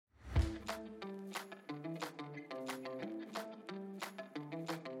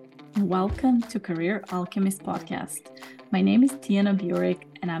Welcome to Career Alchemist Podcast. My name is Tiana Burek,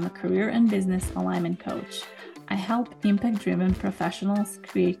 and I'm a career and business alignment coach. I help impact-driven professionals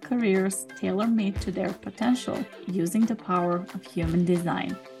create careers tailor-made to their potential using the power of human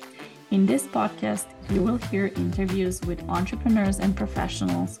design. In this podcast, you will hear interviews with entrepreneurs and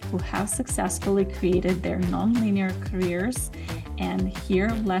professionals who have successfully created their non-linear careers and hear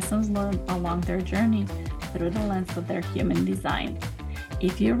lessons learned along their journey through the lens of their human design.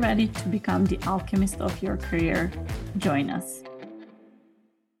 If you're ready to become the alchemist of your career, join us.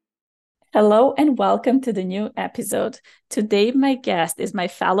 Hello and welcome to the new episode. Today, my guest is my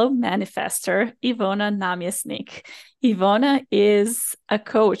fellow manifestor, Ivona Namjesnik. Ivona is a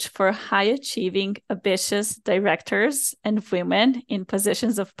coach for high-achieving, ambitious directors and women in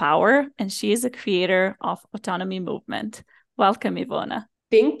positions of power, and she is a creator of Autonomy Movement. Welcome, Ivona.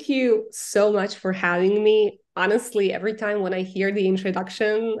 Thank you so much for having me. Honestly, every time when I hear the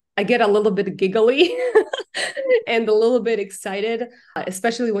introduction, I get a little bit giggly and a little bit excited,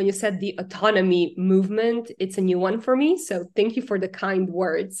 especially when you said the autonomy movement. It's a new one for me. So thank you for the kind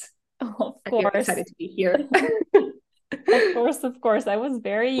words. Of I'm course. very excited to be here. Of course. I was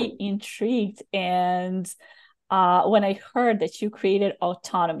very intrigued. And when I heard that you created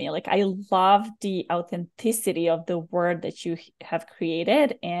autonomy, I love the authenticity of the word that you have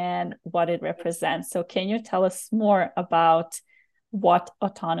created and what it represents. So can you tell us more about what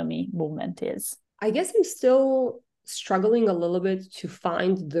autonomy movement is? I guess I'm still struggling a little bit to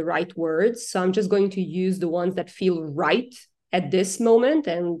find the right words. So I'm just going to use the ones that feel right at this moment.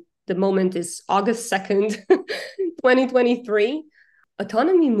 And the moment is August 2nd, 2023.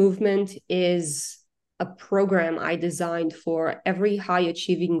 Autonomy movement is a program I designed for every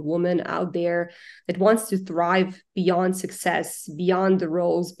high-achieving woman out there that wants to thrive beyond success, beyond the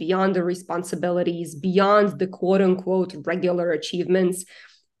roles, beyond the responsibilities, beyond the quote-unquote regular achievements.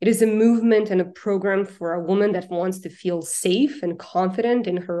 It is a movement and a program for a woman that wants to feel safe and confident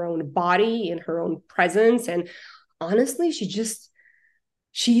in her own body, in her own presence. And honestly,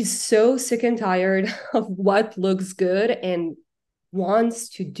 she's so sick and tired of what looks good and wants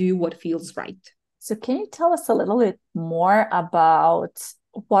to do what feels right. So can you tell us a little bit more about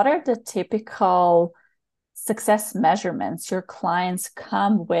what are the typical success measurements your clients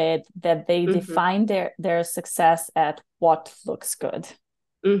come with that they define their success at what looks good?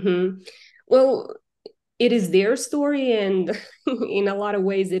 Well, it is their story, and in a lot of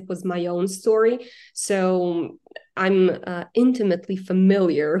ways, it was my own story. So I'm intimately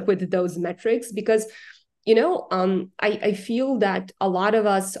familiar with those metrics because I feel that a lot of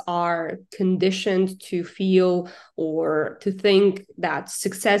us are conditioned to feel or to think that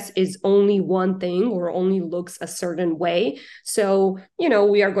success is only one thing or only looks a certain way. So,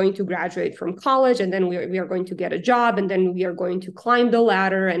 we are going to graduate from college and then we are going to get a job and then we are going to climb the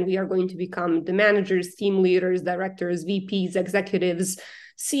ladder and we are going to become the managers, team leaders, directors, VPs, executives,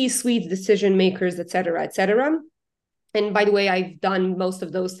 C-suite decision makers, et cetera, et cetera. And by the way, I've done most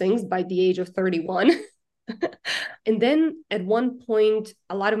of those things by the age of 31. And then at one point,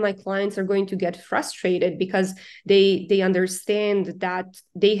 a lot of my clients are going to get frustrated because they understand that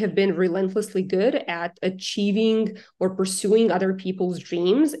they have been relentlessly good at achieving or pursuing other people's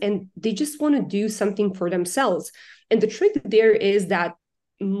dreams, and they just want to do something for themselves. And the trick there is that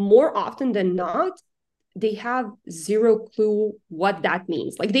more often than not, they have zero clue what that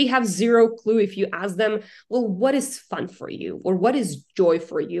means. They have zero clue if you ask them, well, what is fun for you? Or what is joy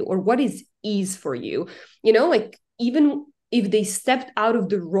for you? Or what is ease for you? Even if they stepped out of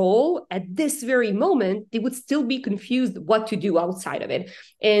the role at this very moment, they would still be confused what to do outside of it.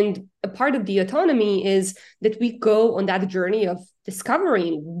 And a part of the autonomy is that we go on that journey of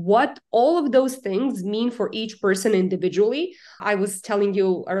discovering what all of those things mean for each person individually. I was telling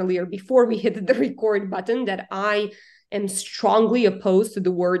you earlier before we hit the record button that I am strongly opposed to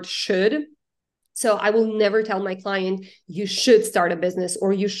the word should. So I will never tell my client, you should start a business,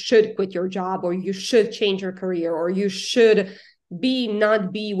 or you should quit your job, or you should change your career, or you should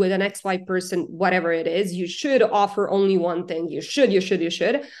not be with an XY person, whatever it is. You should offer only one thing. You should.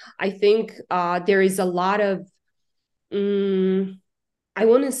 I think there is a lot of, I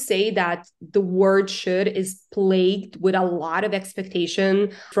want to say that the word should is plagued with a lot of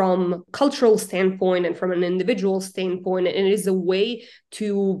expectation from cultural standpoint and from an individual standpoint. And it is a way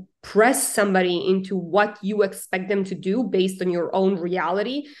to press somebody into what you expect them to do based on your own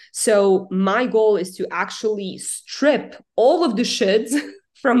reality. So my goal is to actually strip all of the shoulds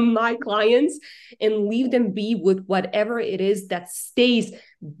from my clients and leave them be with whatever it is that stays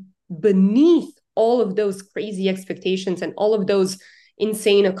beneath all of those crazy expectations and all of those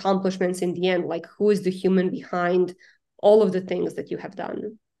insane accomplishments in the end. Who is the human behind all of the things that you have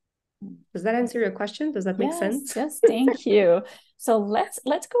done? Does that answer your question? Does that make sense? Yes, thank you. So let's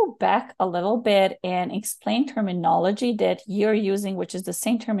go back a little bit and explain terminology that you're using, which is the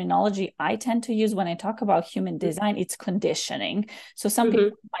same terminology I tend to use when I talk about human design. It's conditioning. So some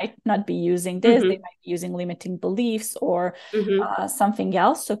people might not be using this, they might be using limiting beliefs or something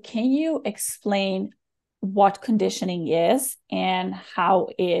else. So can you explain what conditioning is and how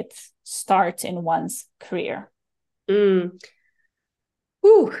it starts in one's career? Ooh,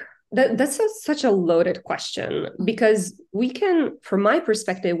 that's such a loaded question, because from my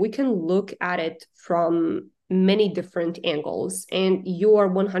perspective, we can look at it from many different angles. And you are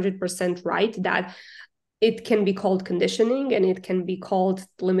 100% right that it can be called conditioning, and it can be called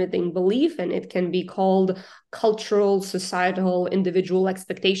limiting belief, and it can be called cultural, societal, individual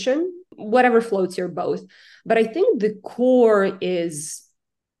expectation, whatever floats your boat. But I think the core is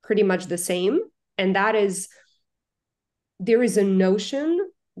pretty much the same. And that is, there is a notion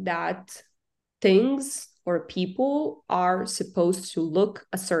that things or people are supposed to look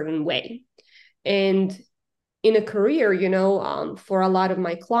a certain way. And in a career, for a lot of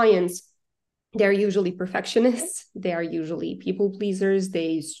my clients, they're usually perfectionists. They are usually people pleasers.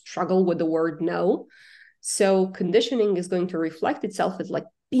 They struggle with the word no. So conditioning is going to reflect itself as like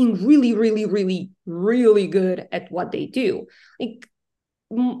being really, really, really, really good at what they do. Like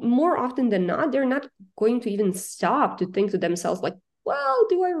more often than not, they're not going to even stop to think to themselves like, well,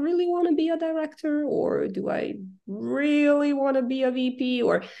 do I really want to be a director, or do I really want to be a VP?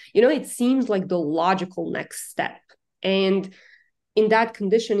 Or, it seems like the logical next step. And in that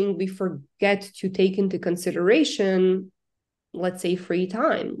conditioning, we forget to take into consideration, let's say, free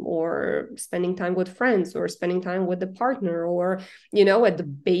time, or spending time with friends, or spending time with the partner, or, at the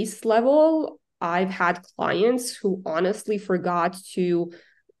base level, I've had clients who honestly forgot to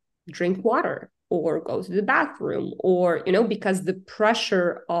drink water or go to the bathroom, or, because the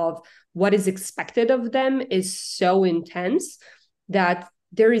pressure of what is expected of them is so intense that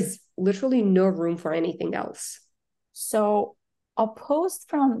there is literally no room for anything else. So opposed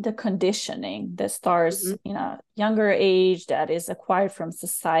from the conditioning that starts in a younger age, that is acquired from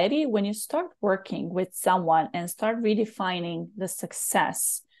society, when you start working with someone and start redefining the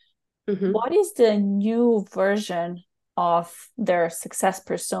success, what is the new version of their success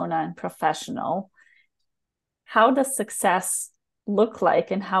persona and professional? How does success look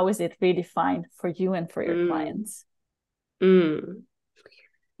like, and how is it redefined for you and for your clients?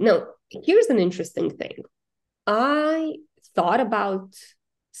 Now, here's an interesting thing. I thought about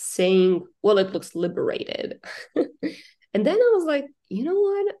saying, well, it looks liberated. And then I was like, you know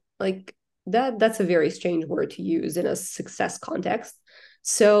what? Like that's a very strange word to use in a success context.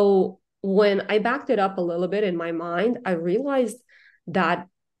 So when I backed it up a little bit in my mind, I realized that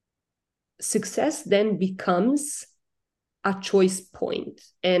success then becomes a choice point.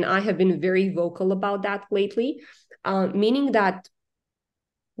 And I have been very vocal about that lately, meaning that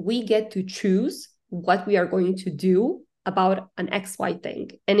we get to choose what we are going to do about an XY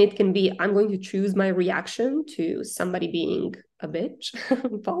thing. And it can be, I'm going to choose my reaction to somebody being a bitch,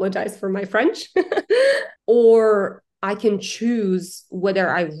 apologize for my French, or I can choose whether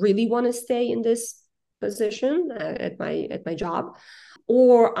I really want to stay in this position at my job,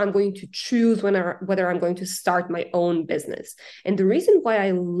 or I'm going to choose whether I'm going to start my own business. And the reason why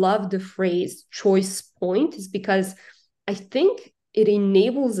I love the phrase choice point is because I think it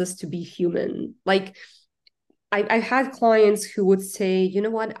enables us to be human. Like I've had clients who would say, you know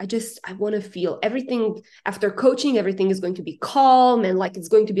what, I want to feel everything after coaching, everything is going to be calm and like it's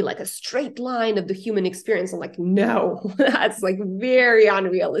going to be like a straight line of the human experience. I'm like, no, that's like very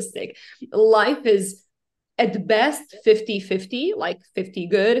unrealistic. Life is at best 50-50, like 50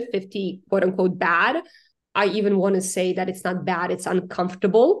 good, 50 quote unquote bad. I even want to say that it's not bad, it's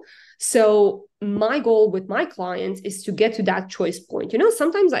uncomfortable. So my goal with my clients is to get to that choice point.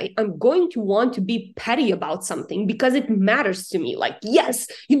 Sometimes I'm going to want to be petty about something because it matters to me. Like, yes,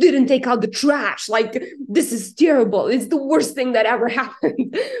 you didn't take out the trash. Like, this is terrible. It's the worst thing that ever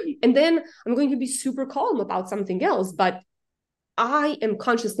happened. And then I'm going to be super calm about something else, but I am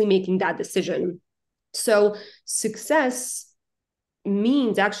consciously making that decision. So success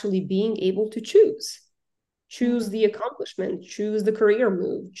means actually being able to choose the accomplishment, choose the career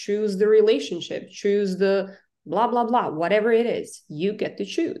move, choose the relationship, choose the blah, blah, blah, whatever it is, you get to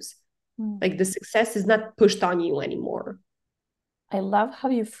choose. Like the success is not pushed on you anymore. I love how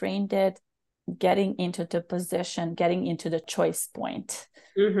you framed it, getting into the position, getting into the choice point.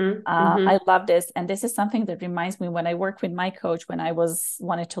 I love this. And this is something that reminds me when I work with my coach, when I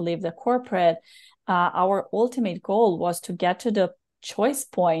wanted to leave the corporate, our ultimate goal was to get to the choice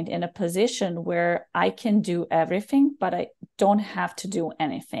point in a position where I can do everything, but I don't have to do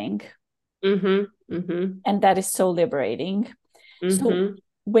anything. Mm-hmm. And that is so liberating. So Mm-hmm.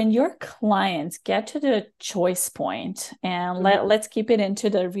 when your clients get to the choice point, and Mm-hmm. let's keep it into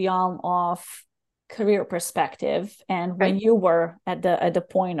the realm of career perspective, and when Okay. you were at the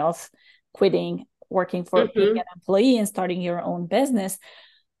point of quitting working for being Mm-hmm. an employee and starting your own business,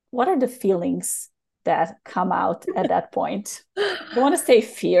 what are the feelings that come out at that point? I don't want to say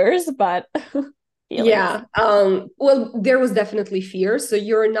fears, but feelings. Yeah. Well, there was definitely fear, so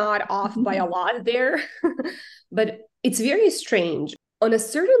you're not off by a Mhm. lot there. But it's very strange. On a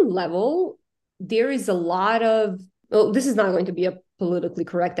certain level, there is a lot of, well, this is not going to be a politically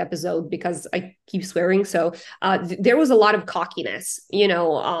correct episode because I keep swearing. So there was a lot of cockiness.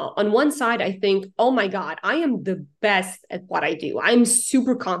 On one side, I think, oh my God, I am the best at what I do. I'm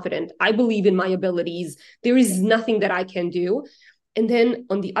super confident. I believe in my abilities. There is nothing that I can do. And then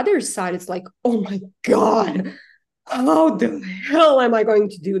on the other side, it's like, oh my God, how the hell am I going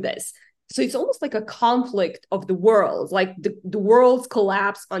to do this? So it's almost like a conflict of the worlds, like the worlds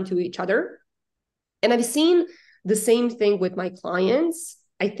collapse onto each other. And I've seen the same thing with my clients.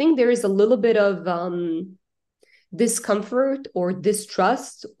 I think there is a little bit of discomfort or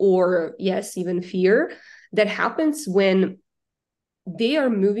distrust, or yes, even fear that happens when they are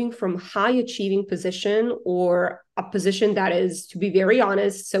moving from high achieving position or a position that is, to be very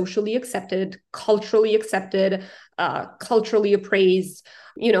honest, socially accepted, culturally appraised.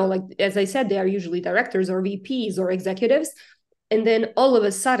 Like as I said, they are usually directors or VPs or executives. And then all of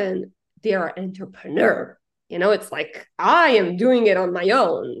a sudden, they are an entrepreneur. It's like, I am doing it on my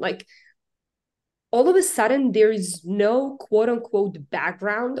own. Like all of a sudden there is no quote unquote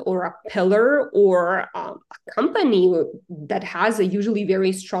background or a pillar or a company that has a usually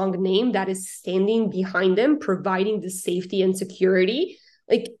very strong name that is standing behind them, providing the safety and security.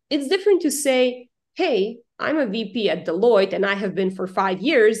 Like it's different to say, hey, I'm a VP at Deloitte and I have been for 5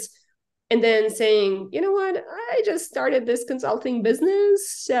 years. And then saying, you know what, I just started this consulting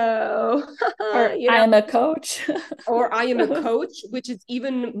business. So, Or I am a coach. or I am a coach, which is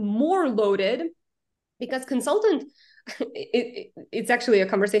even more loaded because consultant it's actually a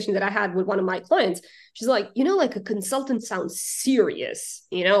conversation that I had with one of my clients. She's like, like a consultant sounds serious,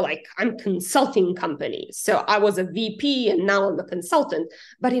 like I'm consulting companies, so I was a VP and now I'm a consultant,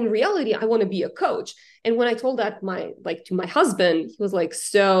 but in reality I want to be a coach. And when I told that to my husband, he was like,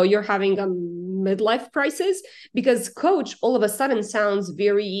 so you're having a midlife crisis? Because coach all of a sudden sounds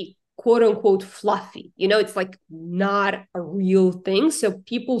very quote unquote fluffy. It's like not a real thing. So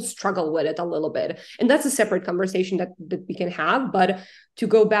people struggle with it a little bit. And that's a separate conversation that we can have. But to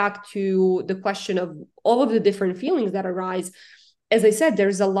go back to the question of all of the different feelings that arise, as I said,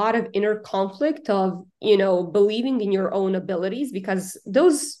 there's a lot of inner conflict of, believing in your own abilities, because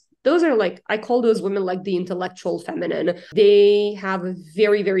those are like, I call those women like the intellectual feminine. They have a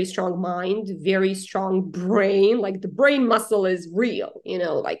very, very strong mind, very strong brain. Like the brain muscle is real,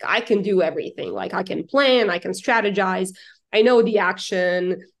 like I can do everything. Like I can plan, I can strategize, I know the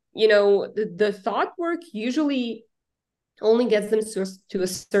action, the thought work usually only gets them to a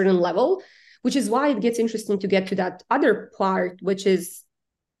certain level, which is why it gets interesting to get to that other part, which is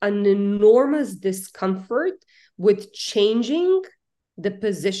an enormous discomfort with changing the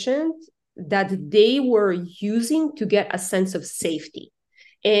position that they were using to get a sense of safety.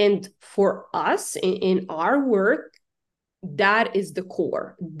 And for us in our work, that is the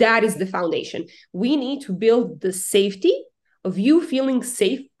core, that is the foundation. We need to build the safety of you feeling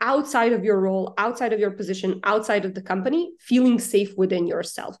safe outside of your role, outside of your position, outside of the company, feeling safe within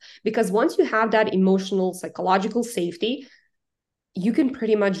yourself. Because once you have that emotional, psychological safety, you can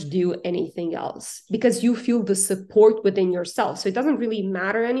pretty much do anything else because you feel the support within yourself. So it doesn't really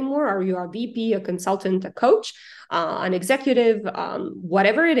matter anymore. Are you a VP, a consultant, a coach, an executive,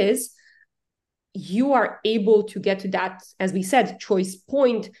 whatever it is, you are able to get to that, as we said, choice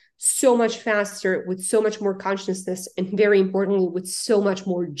point so much faster, with so much more consciousness, and very importantly, with so much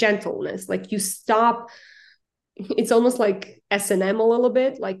more gentleness. Like you stop, it's almost like S&M a little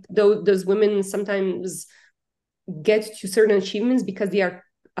bit. Like those women sometimes get to certain achievements because they are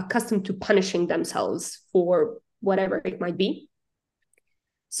accustomed to punishing themselves for whatever it might be.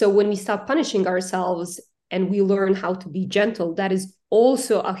 So when we stop punishing ourselves and we learn how to be gentle, that is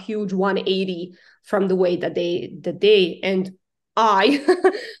also a huge 180 from the way that they and I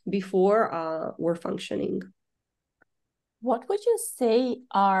before were functioning. What would you say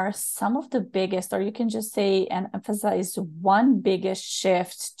are some of the biggest, or you can just say and emphasize one biggest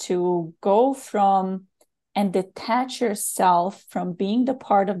shift to go from and detach yourself from being the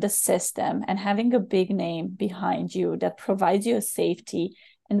part of the system and having a big name behind you that provides you a safety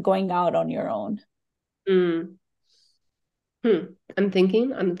and going out on your own? Mm. I'm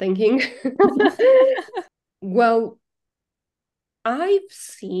thinking. Well, I've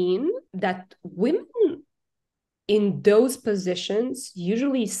seen that women in those positions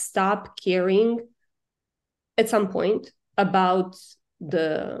usually stop caring at some point about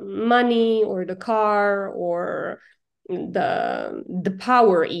the money or the car or the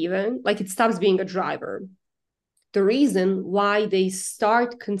power, even like it stops being a driver. The reason why they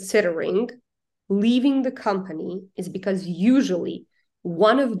start considering leaving the company is because usually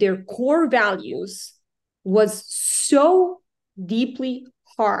one of their core values was so deeply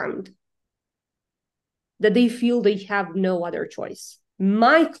harmed that they feel they have no other choice.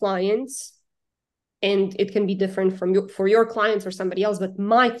 My clients, and it can be different for your clients or somebody else, but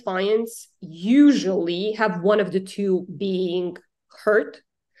my clients usually have one of the two being hurt.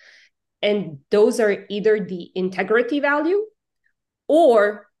 And those are either the integrity value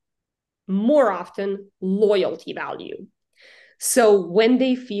or more often loyalty value. So when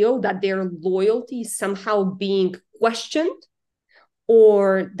they feel that their loyalty is somehow being questioned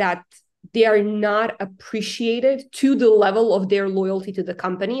or that they are not appreciated to the level of their loyalty to the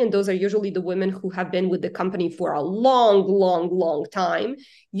company, and those are usually the women who have been with the company for a long time,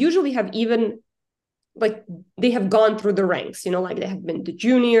 usually have even like they have gone through the ranks, like they have been the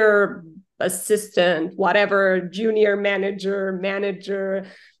junior assistant, whatever, junior manager,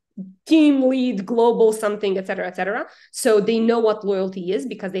 team lead, global something, et cetera, et cetera. So they know what loyalty is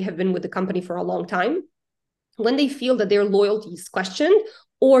because they have been with the company for a long time. When they feel that their loyalty is questioned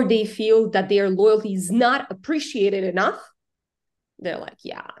or they feel that their loyalty is not appreciated enough, they're like,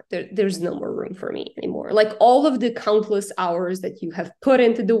 yeah, there's no more room for me anymore. Like all of the countless hours that you have put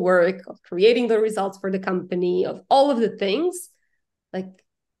into the work of creating the results for the company, of all of the things, like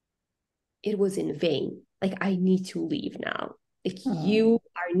it was in vain. Like I need to leave now. Like you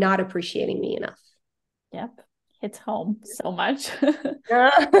are not appreciating me enough. Yep. Hits home so much.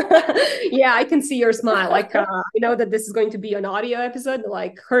 Yeah, I can see your smile. Like you know that this is going to be an audio episode.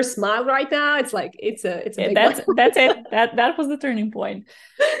 Like her smile right now, it's like it's a big that's it. That was the turning point.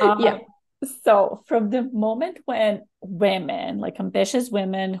 Yeah. So from the moment when women, like ambitious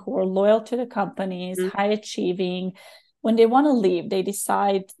women who are loyal to the companies, Mm-hmm. high achieving, when they want to leave, they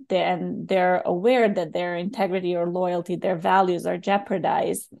decide, then they're aware that their integrity or loyalty, their values are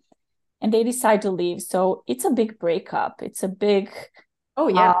jeopardized, and they decide to leave. So it's a big breakup. It's a big, Oh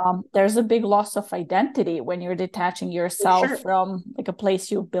yeah, there's a big loss of identity when you're detaching for yourself sure. from like a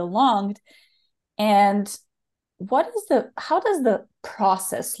place you belonged. And how does the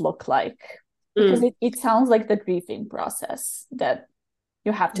process look like? Because Mm. it sounds like the grieving process that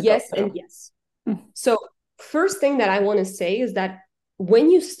you have to go Yes and through. yes. So first thing that I want to say is that when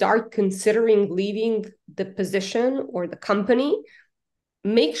you start considering leaving the position or the company,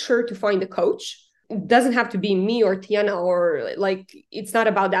 make sure to find a coach. It doesn't have to be me or Tiana, or like it's not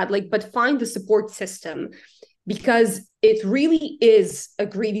about that. Like, but find the support system because it really is a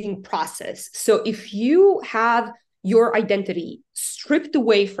grieving process. So if you have your identity stripped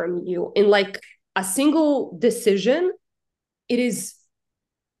away from you in like a single decision, it is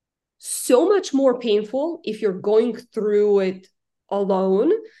so much more painful if you're going through it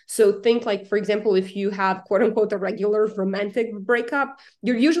alone. So think like, for example, if you have quote unquote a regular romantic breakup,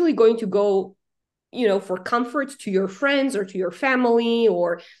 you're usually going to go, for comfort to your friends or to your family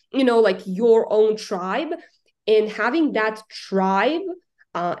or, like your own tribe. And having that tribe,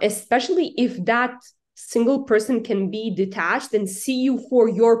 especially if that single person can be detached and see you for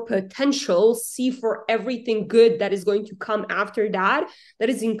your potential, see for everything good that is going to come after that, that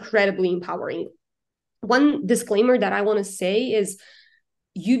is incredibly empowering. One disclaimer that I want to say is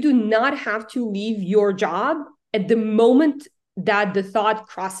you do not have to leave your job at the moment that the thought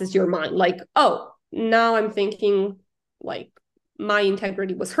crosses your mind. Like, oh, now I'm thinking like my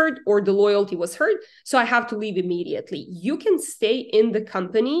integrity was hurt or the loyalty was hurt, so I have to leave immediately. You can stay in the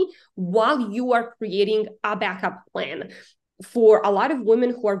company while you are creating a backup plan. For a lot of women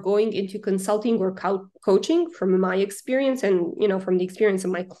who are going into consulting or coaching, from my experience and from the experience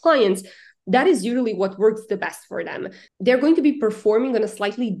of my clients, that is usually what works the best for them. They're going to be performing on a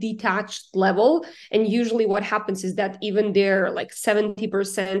slightly detached level. And usually what happens is that even their like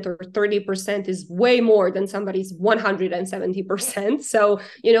 70% or 30% is way more than somebody's 170%. So,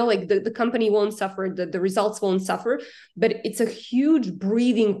 like the company won't suffer, the results won't suffer, but it's a huge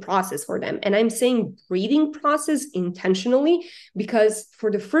breathing process for them. And I'm saying breathing process intentionally because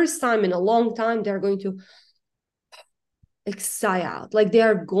for the first time in a long time, they're going to sigh out. Like they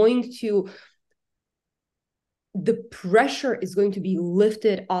are going to, the pressure is going to be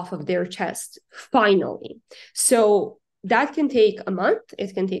lifted off of their chest finally. So that can take a month,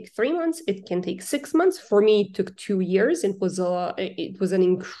 it can take 3 months, it can take 6 months. For me, it took 2 years. It was an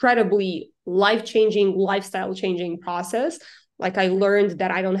incredibly life-changing, lifestyle-changing process. Like, I learned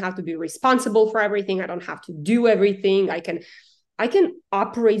that I don't have to be responsible for everything. I don't have to do everything. I can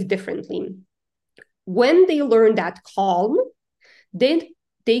operate differently. When they learn that calm, then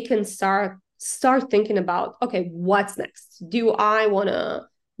they can start thinking about, okay, what's next? Do I want to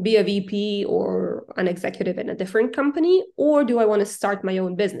be a VP or an executive in a different company, or do I want to start my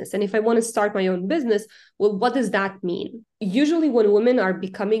own business? And if I want to start my own business, well, what does that mean? Usually when women are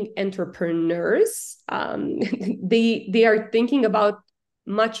becoming entrepreneurs, they are thinking about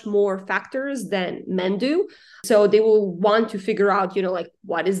much more factors than men do. So they will want to figure out, like,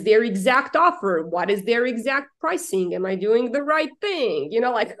 what is their exact offer? What is their exact pricing? Am I doing the right thing?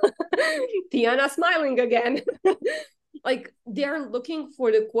 Like Tiana smiling again. Like, they're looking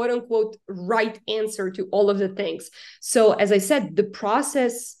for the quote unquote right answer to all of the things. So as I said, the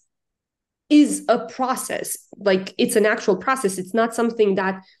process is a process. Like, it's an actual process. It's not something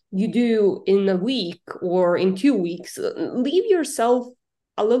that you do in a week or in 2 weeks. Leave yourself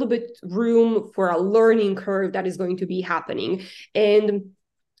a little bit room for a learning curve that is going to be happening. And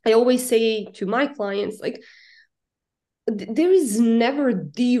I always say to my clients, like, there is never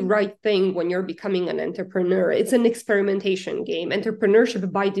the right thing when you're becoming an entrepreneur. It's an experimentation game.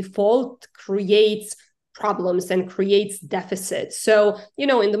 Entrepreneurship by default creates problems and creates deficits. So,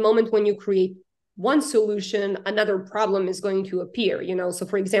 in the moment when you create one solution, another problem is going to appear, So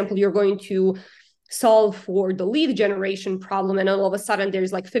for example, you're going to solve for the lead generation problem, and all of a sudden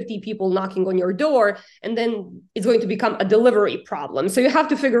there's like 50 people knocking on your door, and then it's going to become a delivery problem. So you have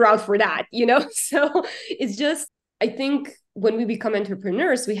to figure out for that, So it's just, I think when we become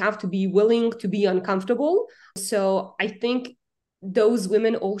entrepreneurs, we have to be willing to be uncomfortable. So I think those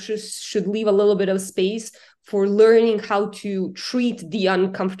women also should leave a little bit of space for learning how to treat the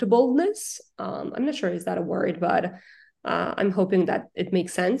uncomfortableness. I'm not sure, is that a word, but I'm hoping that it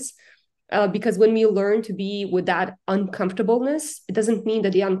makes sense. Because when we learn to be with that uncomfortableness, it doesn't mean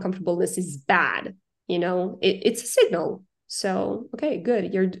that the uncomfortableness is bad. It's a signal. So, okay,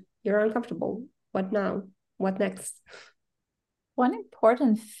 good. You're uncomfortable. What now? What next? One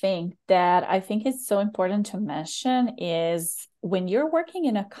important thing that I think is so important to mention is when you're working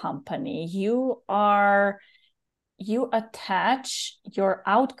in a company, you attach your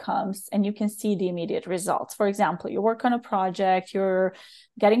outcomes and you can see the immediate results. For example, you work on a project, you're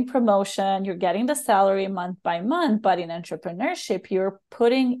getting promotion, you're getting the salary month by month, but in entrepreneurship, you're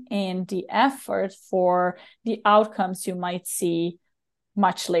putting in the effort for the outcomes you might see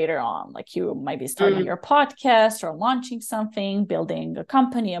much later on. Like, you might be starting your podcast or launching something, building a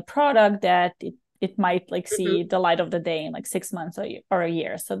company, a product that it might see the light of the day in 6 months or a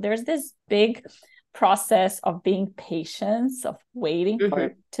year. So there's this big process of being patient, of waiting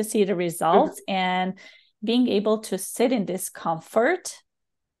to see the results, and being able to sit in discomfort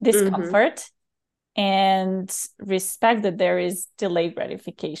and respect that there is delayed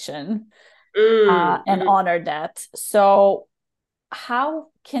gratification and honor that. So how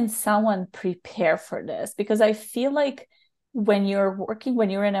can someone prepare for this? Because I feel like when you're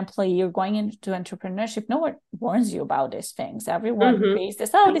an employee, you're going into entrepreneurship, no one warns you about these things. Everyone creates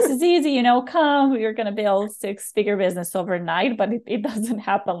this, this is easy, come, you're going to build 6-figure business overnight, but it doesn't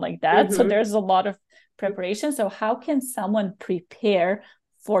happen like that. So there's a lot of preparation. So how can someone prepare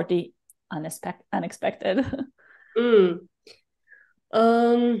for the unexpected?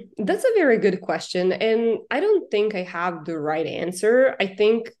 That's a very good question. And I don't think I have the right answer. I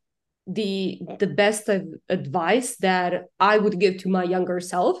think the best advice that I would give to my younger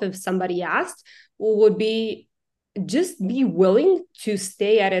self, if somebody asked, would be just be willing to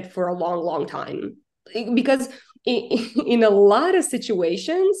stay at it for a long, long time. Because in a lot of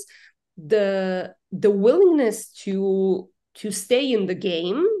situations, the willingness to stay in the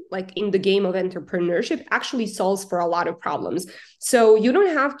game, like in the game of entrepreneurship, actually solves for a lot of problems. So you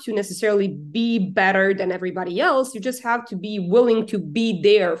don't have to necessarily be better than everybody else. You just have to be willing to be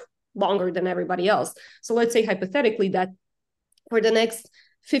there longer than everybody else. So let's say hypothetically that for the next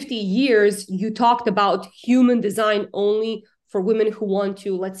 50 years, you talked about human design only for women who want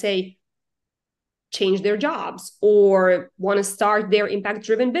to, let's say, change their jobs or want to start their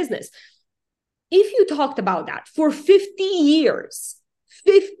impact-driven business. If you talked about that for 50 years,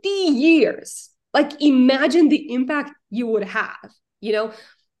 like, imagine the impact you would have.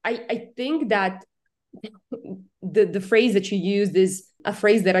 I think that the phrase that you used is a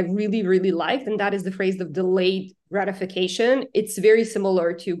phrase that I really, really liked, and that is the phrase of delayed gratification. It's very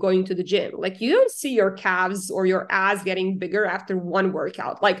similar to going to the gym. Like, you don't see your calves or your ass getting bigger after one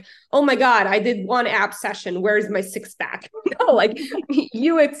workout. Like, oh my God, I did one ab session. Where's my six pack? No, like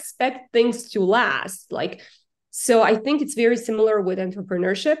you expect things to last. Like, so I think it's very similar with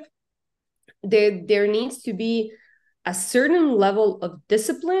entrepreneurship. There needs to be a certain level of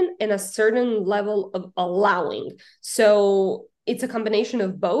discipline and a certain level of allowing. So it's a combination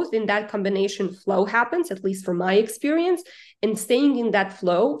of both. In that combination, flow happens, at least from my experience. And staying in that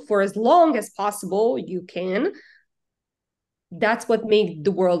flow for as long as possible, you can. That's what made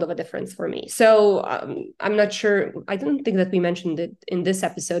the world of a difference for me. So I'm not sure. I don't think that we mentioned it in this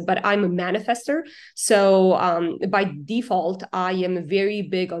episode, but I'm a manifester. So by default, I am very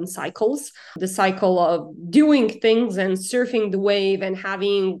big on cycles, the cycle of doing things and surfing the wave and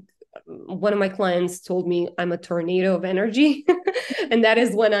having. One of my clients told me I'm a tornado of energy. And that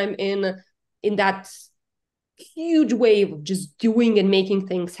is when I'm in that huge wave of just doing and making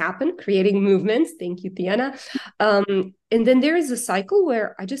things happen, creating movements. Thank you, Tiana. And then there is a cycle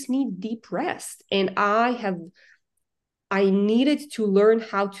where I just need deep rest. And I needed to learn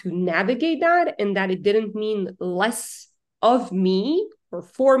how to navigate that, and that it didn't mean less of me or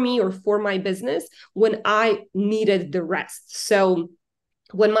for my business when I needed the rest. So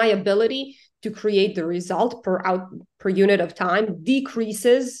when my ability to create the result per unit of time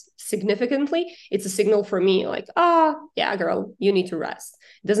decreases significantly, it's a signal for me like, yeah, girl, you need to rest.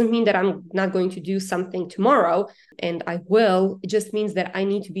 It doesn't mean that I'm not going to do something tomorrow, and I will. It just means that I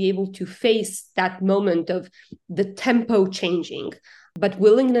need to be able to face that moment of the tempo changing, but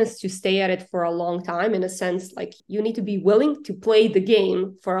willingness to stay at it for a long time. In a sense, like, you need to be willing to play the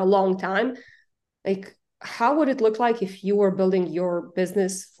game for a long time. Like, how would it look like if you were building your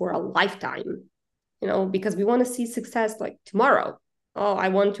business for a lifetime? Because we want to see success like tomorrow. Oh, I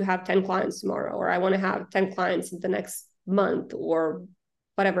want to have 10 clients tomorrow, or I want to have 10 clients in the next month, or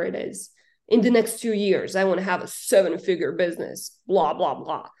whatever it is. In the next 2 years, I want to have a 7-figure business, blah, blah,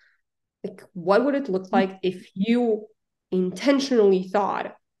 blah. Like, what would it look like if you intentionally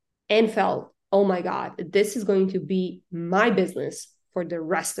thought and felt, oh my God, this is going to be my business for the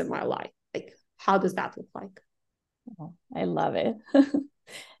rest of my life? Like, how does that look like? Oh, I love it.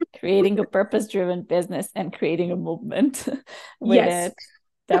 Creating a purpose-driven business and creating a movement with it.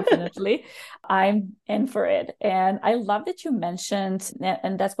 Definitely. I'm in for it. And I love that you mentioned,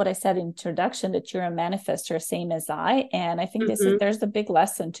 and that's what I said in introduction, that you're a manifestor, same as I. And I think there's a big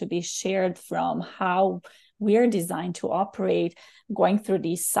lesson to be shared from how we're designed to operate, going through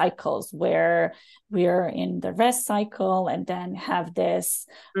these cycles where we're in the rest cycle and then have this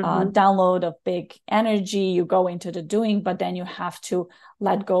download of big energy. You go into the doing, but then you have to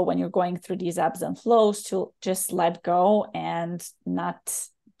let go when you're going through these ebbs and flows, to just let go and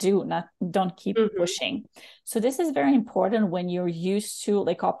don't keep pushing. So this is very important when you're used to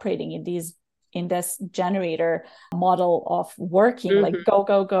like operating in this generator model of working, like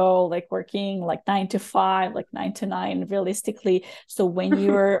go, like working like 9 to 5, like 9 to 9 realistically. So when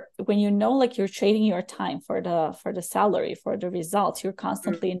you know, like, you're trading your time for the salary, for the results, you're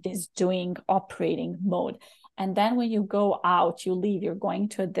constantly in this doing, operating mode. And then when you go out, you leave, you're going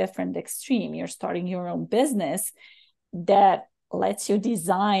to a different extreme. You're starting your own business that lets you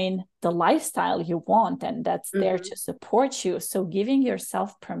design the lifestyle you want, and that's there to support you. So giving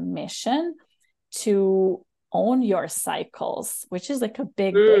yourself permission to own your cycles, which is like a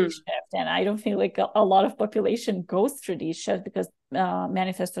big shift. And I don't feel like a lot of population goes through these shifts, because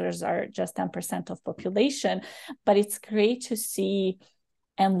manifestors are just 10% of population. But it's great to see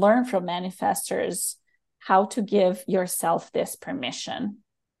and learn from manifestors how to give yourself this permission.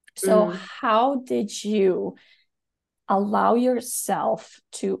 So how did you allow yourself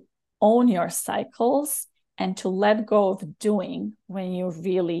to own your cycles and to let go of doing when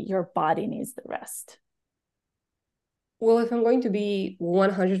your body needs the rest? Well, if I'm going to be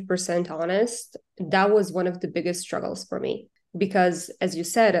 100% honest, that was one of the biggest struggles for me, because, as you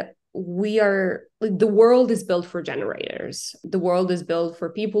said, the world is built for generators. The world is built for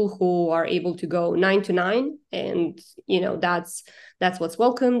people who are able to go 9 to 9, and that's what's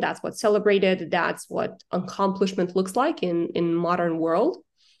welcome, that's what's celebrated, that's what accomplishment looks like in modern world.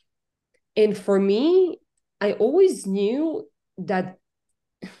 And for me, I always knew that.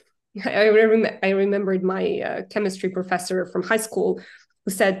 I remembered my chemistry professor from high school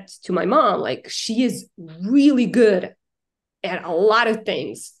who said to my mom, like, she is really good at a lot of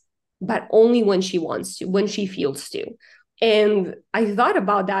things, but only when she wants to, when she feels to. And I thought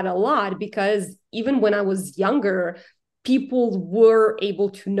about that a lot, because even when I was younger, people were able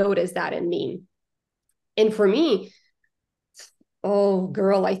to notice that in me. And for me, Oh,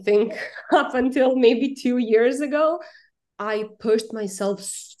 girl, I think up until maybe 2 years ago, I pushed myself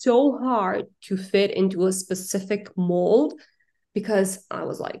so hard to fit into a specific mold because I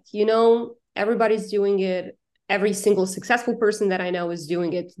was like, everybody's doing it. Every single successful person that I know is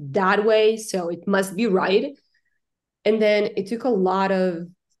doing it that way. So it must be right. And then it took a lot of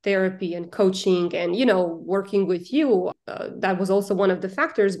therapy and coaching and, working with you. That was also one of the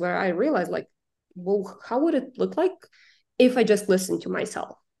factors where I realized, like, well, how would it look like if I just listened to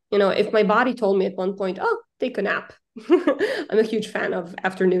myself? If my body told me at one point, oh, take a nap. I'm a huge fan of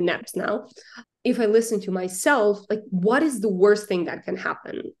afternoon naps now. If I listen to myself, like, what is the worst thing that can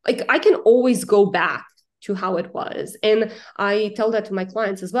happen? Like, I can always go back to how it was. And I tell that to my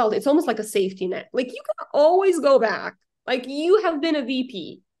clients as well. It's almost like a safety net. Like, you can always go back. Like, you have been a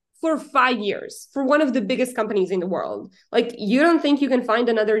VP for 5 years for one of the biggest companies in the world. Like, you don't think you can find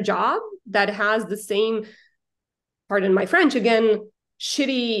another job that has the same, pardon my French again,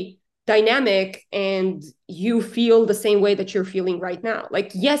 shitty dynamic and you feel the same way that you're feeling right now?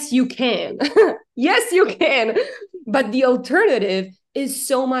 Like, yes, you can. Yes, you can. But the alternative is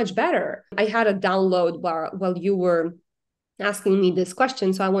so much better. I had a download while you were asking me this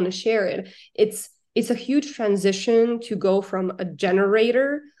question, so I want to share it. It's a huge transition to go from a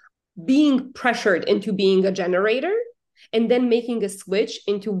generator being pressured into being a generator and then making a switch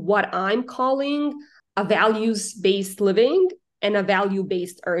into what I'm calling a values-based living and a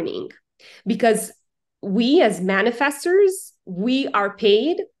value-based earning. Because we as manifestors, we are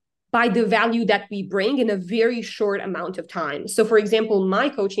paid by the value that we bring in a very short amount of time. So for example, my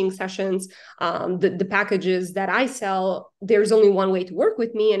coaching sessions, the packages that I sell, there's only one way to work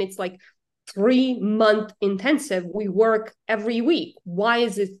with me, and it's like 3-month intensive. We work every week. Why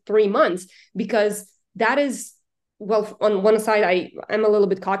is it 3 months? Because that is, well, on one side, I'm a little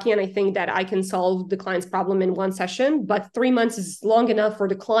bit cocky and I think that I can solve the client's problem in one session, but 3 months is long enough for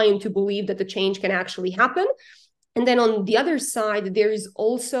the client to believe that the change can actually happen. And then on the other side, there is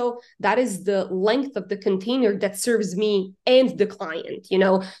also, that is the length of the container that serves me and the client,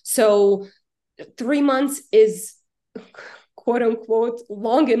 So 3 months is quote unquote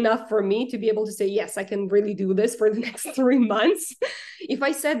long enough for me to be able to say, yes, I can really do this for the next 3 months. If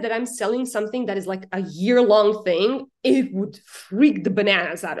I said that I'm selling something that is like a year-long thing, it would freak the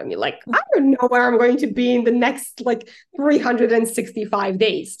bananas out of me. Like, I don't know where I'm going to be in the next like 365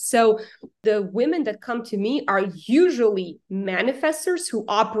 days. So the women that come to me are usually manifestors who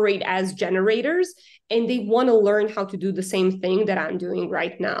operate as generators, and they want to learn how to do the same thing that I'm doing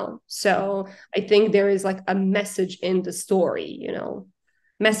right now. So I think there is like a message in the story,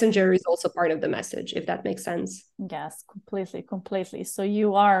 Messenger is also part of the message, if that makes sense. Yes, completely. So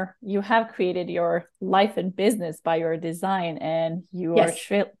you have created your life and business by your design, and you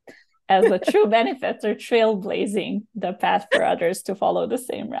Yes. are as a true manifestor, trailblazing the path for others to follow the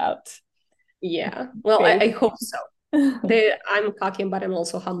same route. Yeah, well, I hope so. I'm cocky, but I'm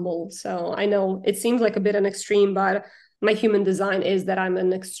also humble. So I know it seems like a bit an extreme, but my human design is that I'm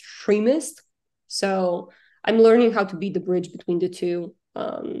an extremist. So I'm learning how to be the bridge between the two.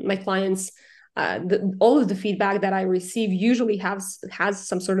 My clients, all of the feedback that I receive usually has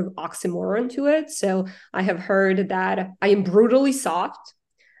some sort of oxymoron to it. So I have heard that I am brutally soft.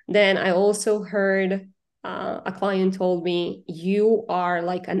 Then I also heard a client told me, you are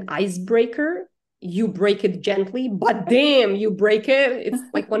like an icebreaker. You break it gently, but damn, you break it. It's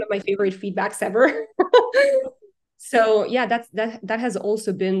like one of my favorite feedbacks ever. So yeah, that has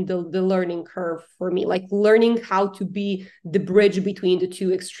also been the learning curve for me, like learning how to be the bridge between the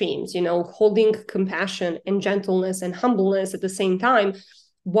two extremes, holding compassion and gentleness and humbleness at the same time,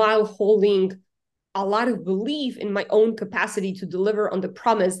 while holding a lot of belief in my own capacity to deliver on the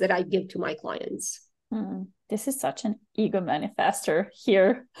promise that I give to my clients. This is such an ego manifestor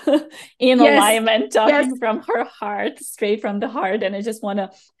here in alignment, talking from her heart, straight from the heart. And I just want to,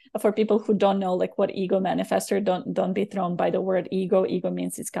 for people who don't know like what ego manifestor, don't be thrown by the word ego. Ego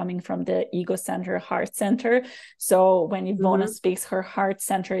means it's coming from the ego center, heart center. So when Ivona speaks, her heart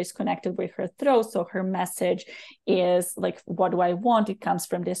center is connected with her throat. So her message is like, what do I want? It comes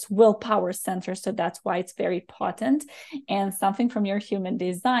from this willpower center. So that's why it's very potent. And something from your human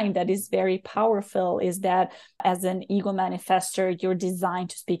design that is very powerful is that as an ego manifestor, you're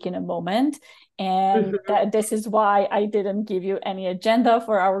designed to speak in a moment. And this is why I didn't give you any agenda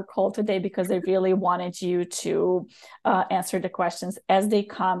for our call today, because I really wanted you to answer the questions as they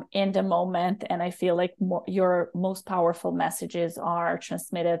come in the moment. And I feel like your most powerful messages are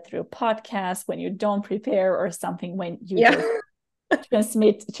transmitted through podcasts when you don't prepare, or something when you just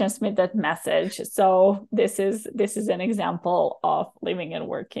transmit that message. So this is an example of living and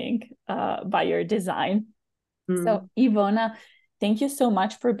working by your design. So Ivona, Thank you so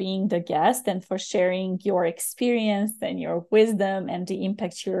much for being the guest and for sharing your experience and your wisdom and the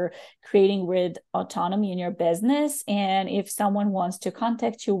impact you're creating with autonomy in your business. And if someone wants to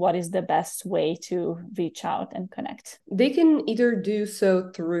contact you, what is the best way to reach out and connect? They can either do so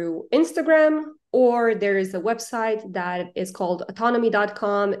through Instagram, or there is a website that is called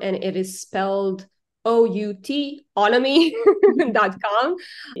autonomy.com, and it is spelled autonomy.com.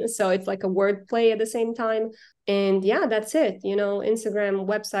 So it's like a word play at the same time. And yeah, that's it. Instagram,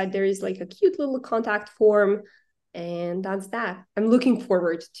 website, there is like a cute little contact form. And that's that. I'm looking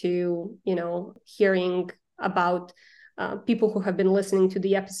forward to, hearing about people who have been listening to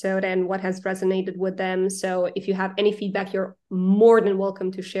the episode and what has resonated with them. So if you have any feedback, you're more than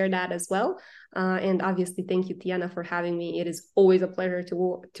welcome to share that as well. And obviously, thank you, Tiana, for having me. It is always a pleasure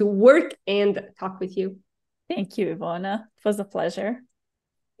to work and talk with you. Thank you, Ivona. It was a pleasure.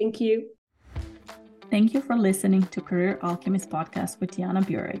 Thank you. Thank you for listening to Career Alchemist Podcast with Tiana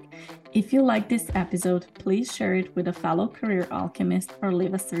Burek. If you like this episode, please share it with a fellow career alchemist or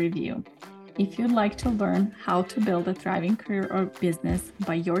leave us a review. If you'd like to learn how to build a thriving career or business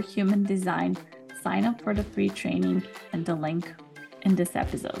by your human design, sign up for the free training and the link in this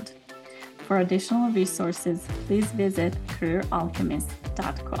episode. For additional resources, please visit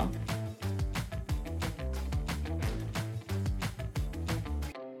careeralchemist.co.